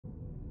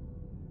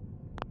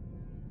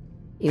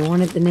You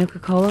wanted the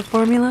Nuka-Cola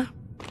formula?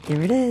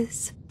 Here it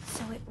is.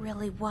 So it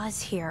really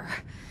was here.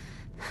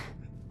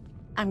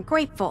 I'm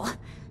grateful,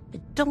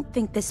 but don't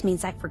think this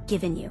means I've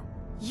forgiven you.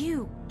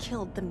 You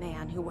killed the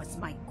man who was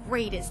my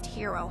greatest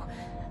hero.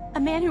 A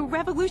man who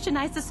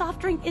revolutionized the soft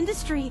drink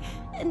industry,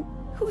 and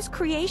whose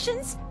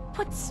creations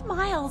put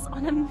smiles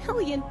on a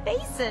million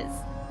faces.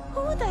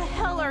 Who the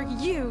hell are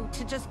you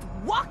to just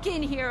walk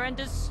in here and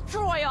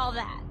destroy all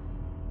that?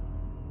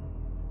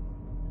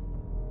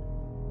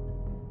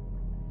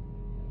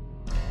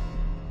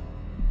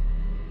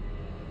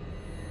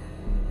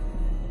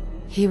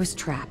 He was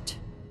trapped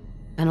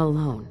and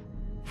alone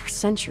for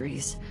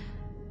centuries,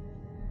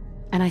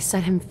 and I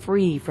set him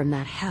free from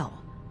that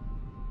hell.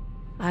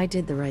 I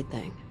did the right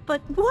thing.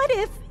 But what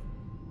if...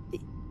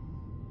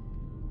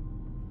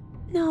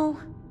 No.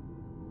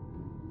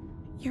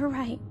 You're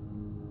right.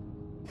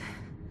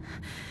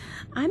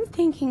 I'm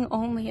thinking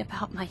only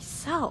about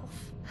myself.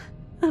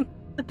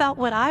 About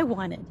what I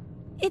wanted.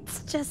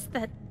 It's just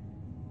that...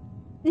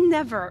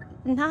 Never,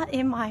 not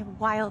in my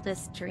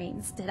wildest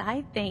dreams, did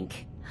I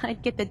think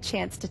I'd get the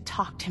chance to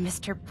talk to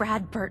Mr.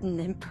 Bradburton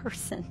in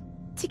person.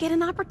 To get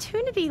an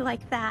opportunity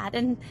like that,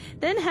 and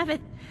then have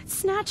it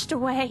snatched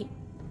away.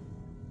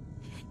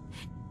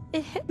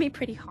 It hit me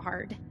pretty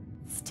hard.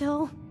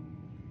 Still,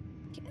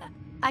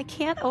 I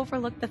can't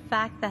overlook the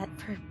fact that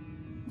for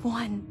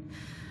one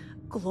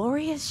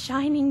glorious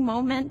shining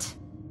moment,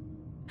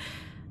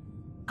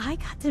 I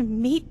got to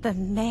meet the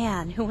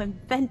man who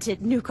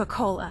invented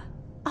Nuka-Cola.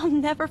 I'll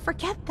never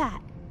forget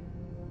that.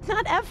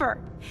 Not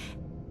ever.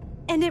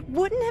 And it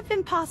wouldn't have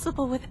been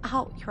possible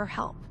without your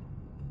help.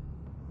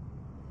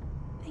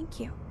 Thank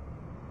you.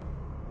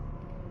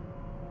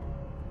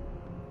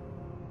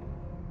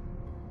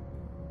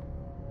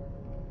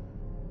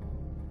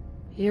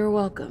 You're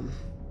welcome.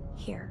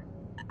 Here.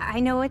 I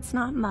know it's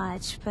not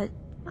much, but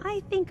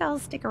I think I'll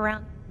stick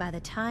around by the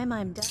time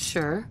I'm done.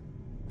 Sure.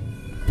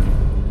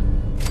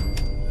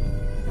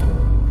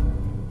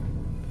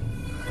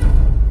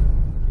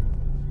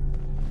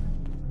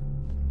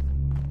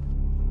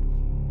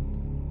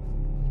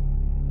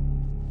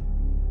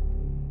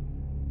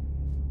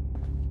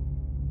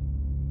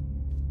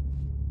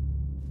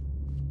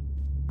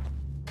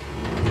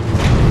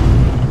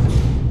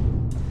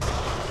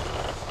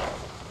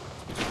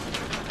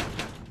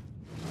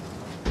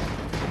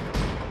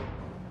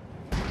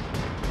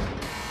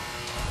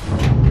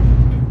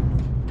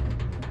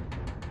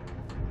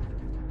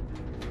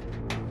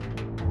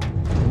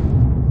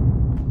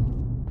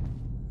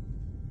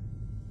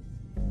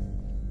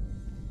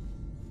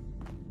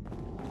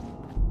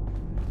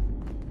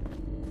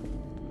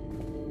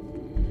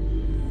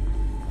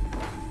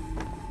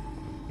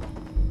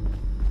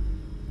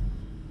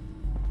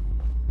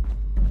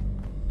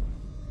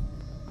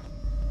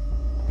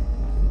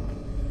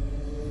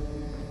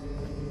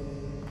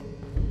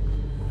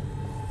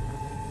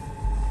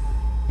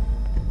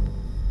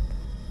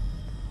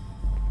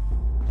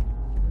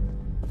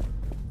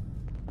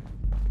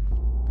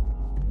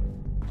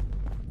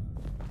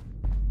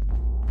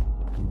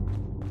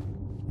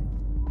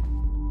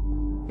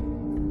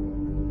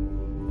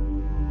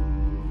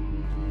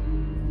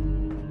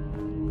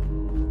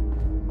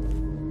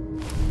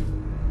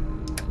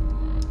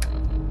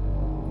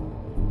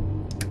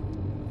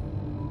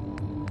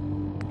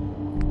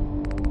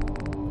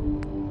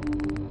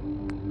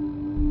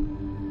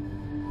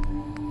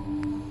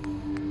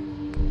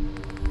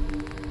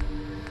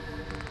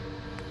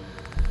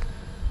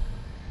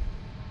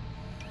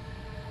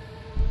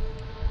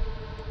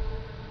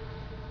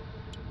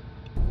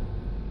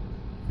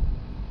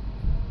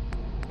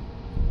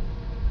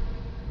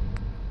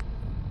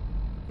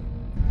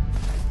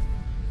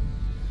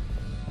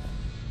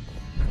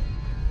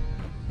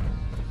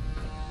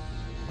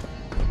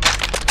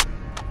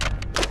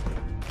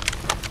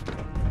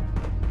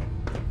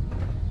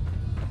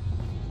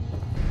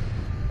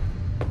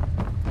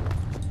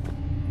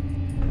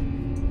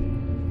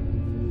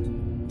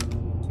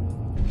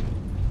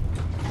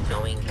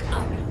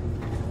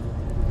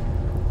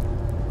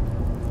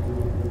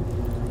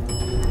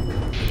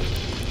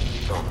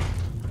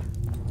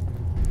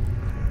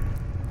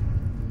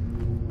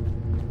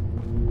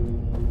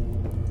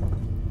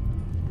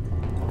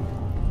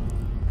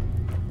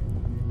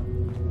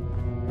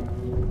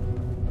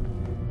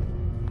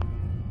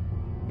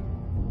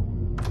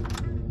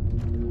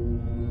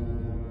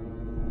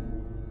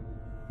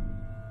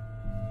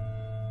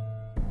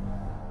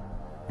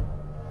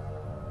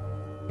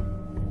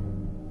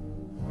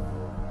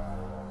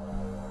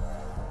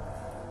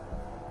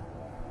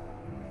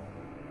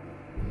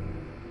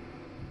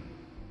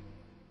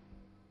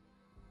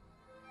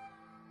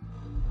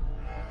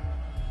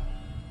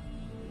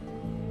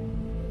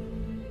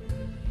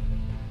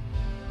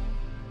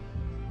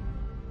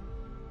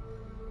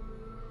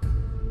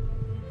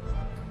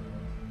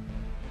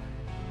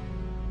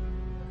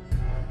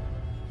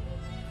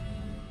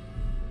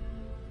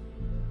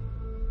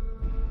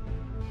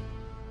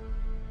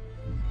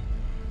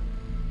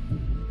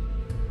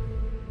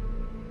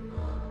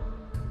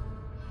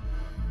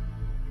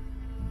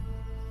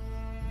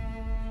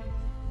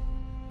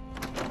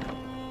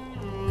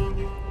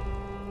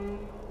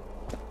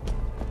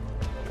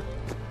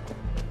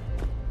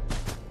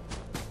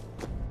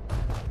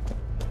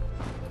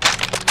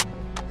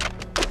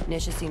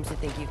 Nisha seems to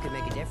think you could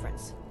make a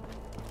difference.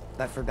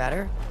 But for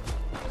better?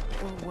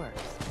 Or worse?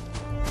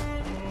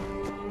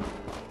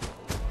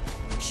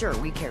 Sure,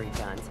 we carry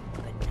guns,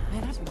 but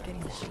Man, I've been getting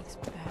the shakes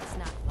bad. it's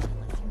not fun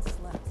unless it's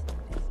slept.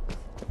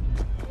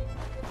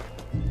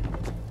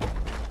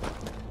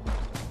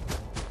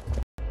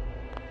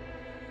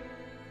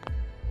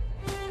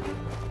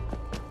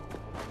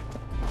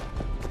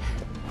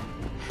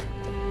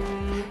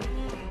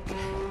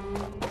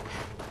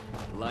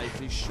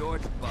 Life is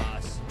short,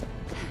 boss.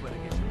 You better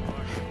get your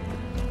party.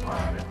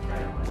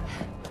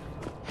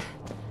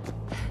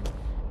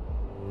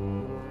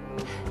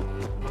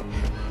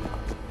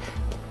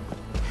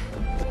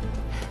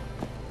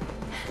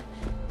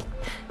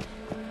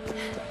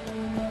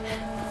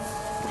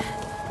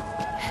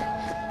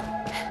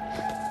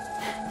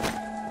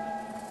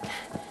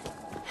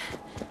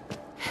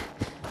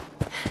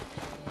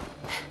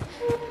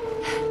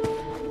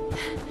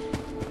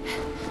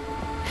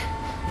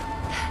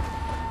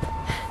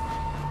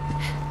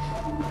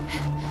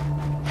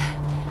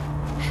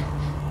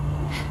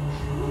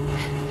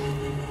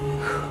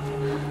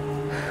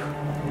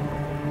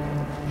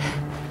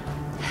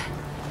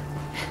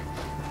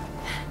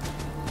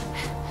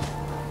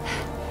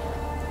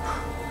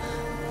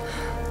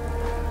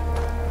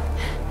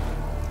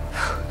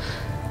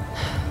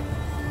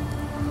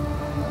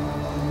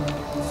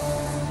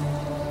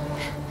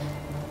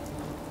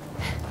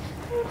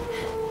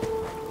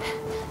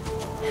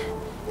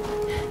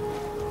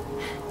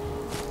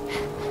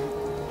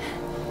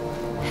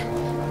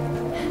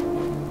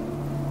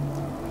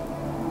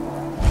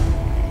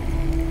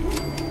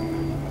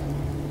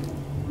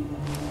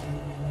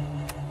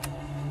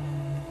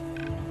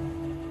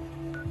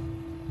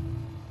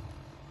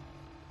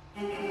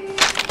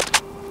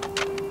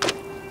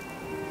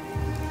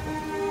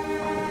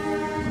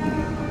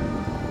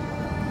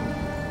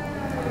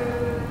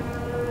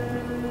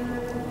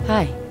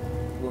 Hi.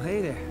 Well,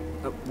 hey there.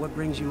 What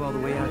brings you all the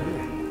way out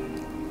here?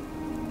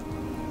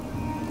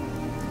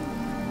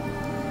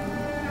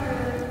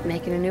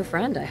 Making a new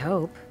friend, I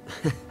hope.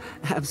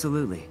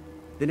 Absolutely.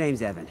 The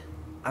name's Evan.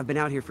 I've been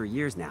out here for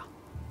years now.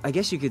 I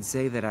guess you could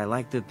say that I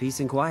like the peace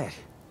and quiet.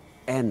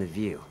 And the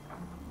view.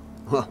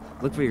 Well,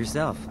 look for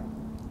yourself.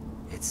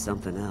 It's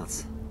something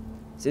else.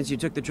 Since you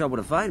took the trouble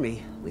to find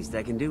me, least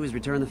I can do is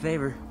return the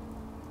favor.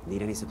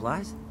 Need any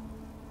supplies?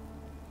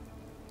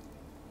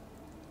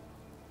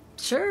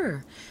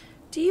 Sure.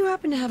 Do you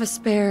happen to have a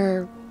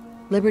spare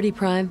Liberty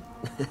Prime?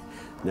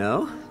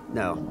 No?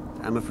 No.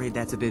 I'm afraid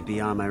that's a bit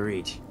beyond my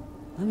reach.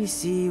 Let me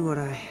see what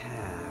I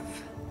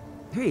have.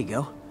 Here you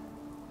go.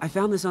 I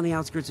found this on the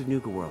outskirts of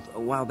Nuka World a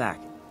while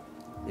back.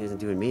 It isn't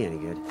doing me any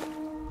good.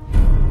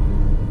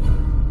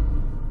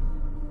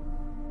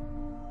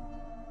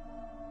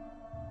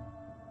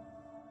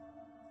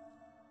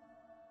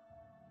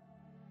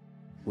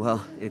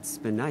 Well, it's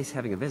been nice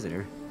having a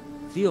visitor.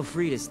 Feel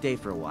free to stay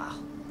for a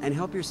while, and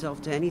help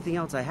yourself to anything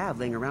else I have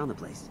laying around the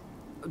place.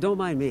 Don't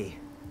mind me.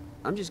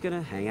 I'm just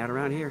gonna hang out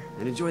around here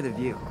and enjoy the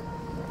view.